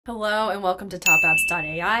Hello and welcome to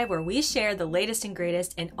TopApps.ai, where we share the latest and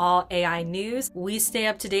greatest in all AI news. We stay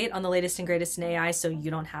up to date on the latest and greatest in AI so you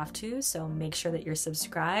don't have to, so make sure that you're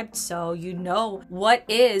subscribed so you know what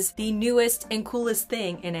is the newest and coolest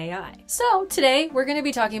thing in AI. So today we're going to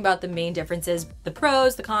be talking about the main differences, the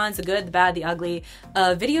pros, the cons, the good, the bad, the ugly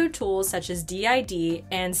of video tools such as DID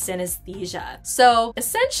and Synthesia. So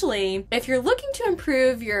essentially, if you're looking to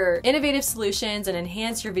improve your innovative solutions and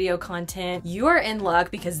enhance your video content, you are in luck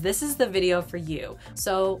because this is the video for you.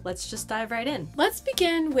 So let's just dive right in. Let's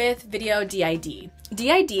begin with video DID.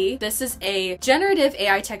 DID, this is a generative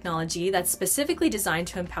AI technology that's specifically designed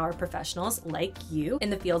to empower professionals like you in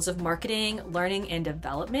the fields of marketing, learning and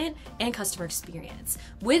development, and customer experience.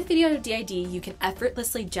 With video DID, you can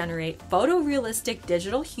effortlessly generate photorealistic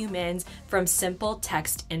digital humans from simple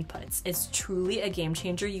text inputs. It's truly a game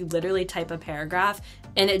changer. You literally type a paragraph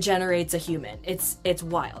and it generates a human. It's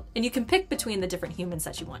wild. And you can pick between the different humans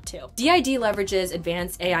that you want to. DID leverages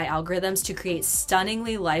advanced AI algorithms to create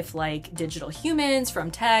stunningly lifelike digital humans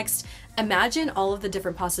from text. Imagine all of the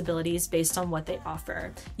different possibilities based on what they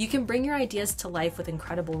offer. You can bring your ideas to life with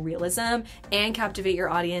incredible realism and captivate your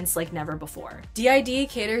audience like never before. DID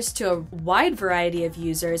caters to a wide variety of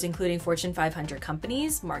users, including Fortune 500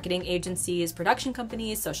 companies, marketing agencies, production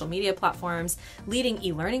companies, social media platforms, leading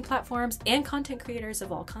e-learning platforms, and content creators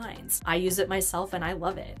of all kinds. I use it myself and I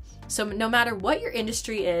love it. So no matter what your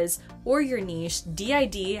industry is or your niche,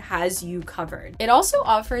 DID has you covered. It also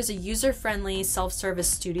offers a user-friendly self-service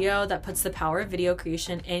studio that puts the power of video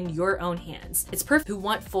creation in your own hands. It's perfect who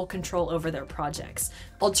want full control over their projects.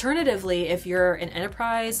 Alternatively, if you're an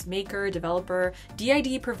enterprise, maker, developer,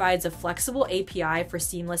 DID provides a flexible API for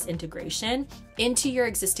seamless integration into your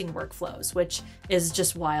existing workflows, which is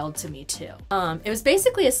just wild to me too. It was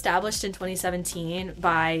basically established in 2017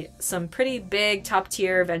 by some pretty big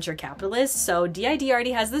top-tier venture capitalists, so DID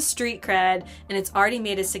already has the street cred and it's already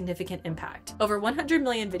made a significant impact. Over 100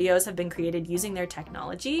 million videos have been created using their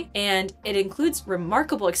technology, and it includes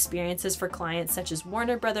remarkable experiences for clients such as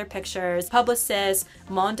Warner Brother Pictures, Publicis,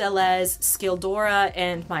 Mondelez, Skildora,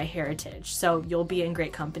 and MyHeritage. So you'll be in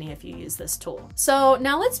great company if you use this tool. So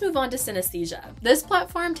now let's move on to Synthesia. This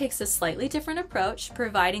platform takes a slightly different approach,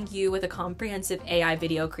 providing you with a comprehensive AI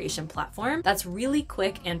video creation platform that's really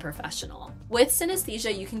quick and professional. With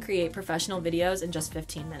Synthesia, you can create professional videos in just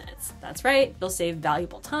 15 minutes. That's right, you'll save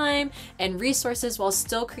valuable time and resources while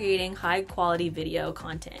still creating high quality video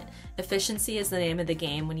content. Efficiency is the name of the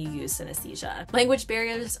game when you use Synthesia. Language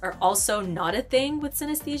barriers are also not a thing with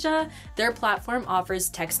Synthesia. Their platform offers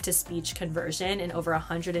text-to-speech conversion in over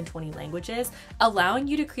 120 languages, allowing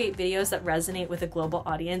you to create videos that resonate with a global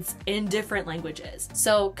audience in different languages.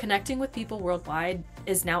 So connecting with people worldwide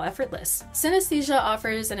is now effortless. Synthesia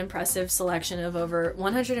offers an impressive selection of over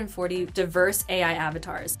 140 diverse AI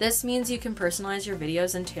avatars. This means you can personalize your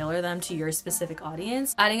videos and tailor them to your specific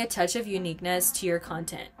audience, adding a touch of uniqueness to your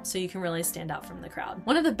content so you can really stand out from the crowd.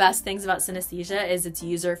 One of the best things about Synthesia is its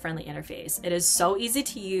user-friendly interface. It is so easy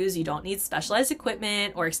to use. You don't need specialized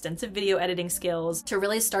equipment or extensive video editing skills to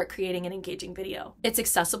really start creating an engaging video. It's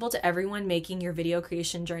accessible to everyone, making your video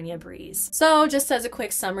creation journey a breeze. So just as a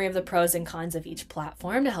quick summary of the pros and cons of each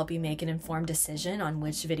platform to help you make an informed decision on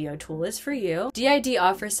which video tool is for you, DID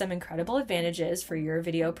offers some incredible advantages for your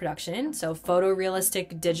video production. So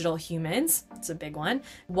photorealistic digital humans, it's a big one,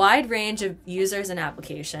 wide range of users and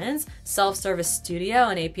applications, self-service studio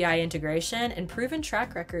and API integration, and proven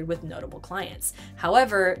track record with notable clients.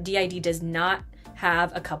 However, DID does not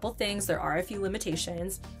have a couple things. There are a few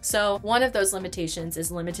limitations. So one of those limitations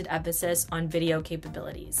is limited emphasis on video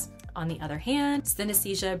capabilities. On the other hand,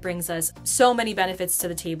 Synthesia brings us so many benefits to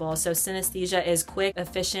the table. So Synthesia is quick,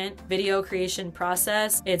 efficient video creation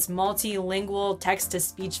process. It's multilingual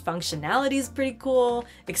text-to-speech functionality is pretty cool,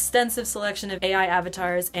 extensive selection of AI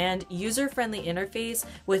avatars, and user-friendly interface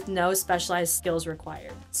with no specialized skills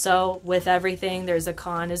required. So with everything, there's a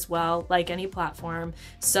con as well, like any platform.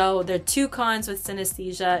 So the two cons with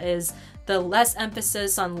Synthesia is the less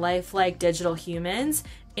emphasis on lifelike digital humans,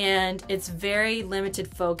 and it's very limited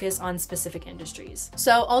focus on specific industries.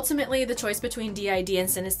 So ultimately, the choice between DID and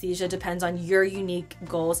Synthesia depends on your unique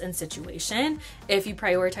goals and situation. If you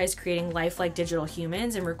prioritize creating lifelike digital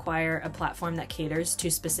humans and require a platform that caters to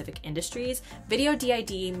specific industries, video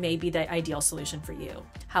DID may be the ideal solution for you.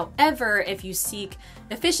 However, if you seek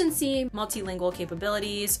efficiency, multilingual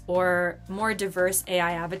capabilities, or more diverse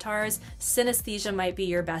AI avatars, Synthesia might be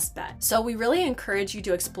your best bet. So So we really encourage you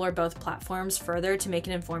to explore both platforms further to make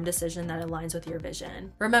an informed decision that aligns with your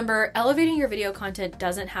vision. Remember, elevating your video content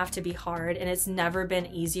doesn't have to be hard, and it's never been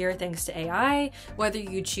easier thanks to AI. Whether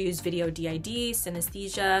you choose video DID,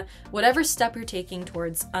 Synthesia, whatever step you're taking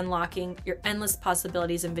towards unlocking your endless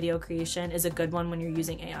possibilities in video creation is a good one when you're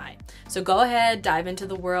using AI. So go ahead, dive into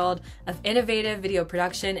the world of innovative video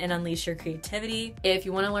production and unleash your creativity. If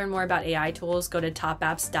you want to learn more about AI tools, go to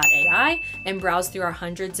topapps.ai and browse through our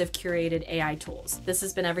hundreds of curated AI tools. This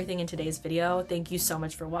has been everything in today's video. Thank you so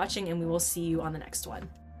much for watching, and we will see you on the next one.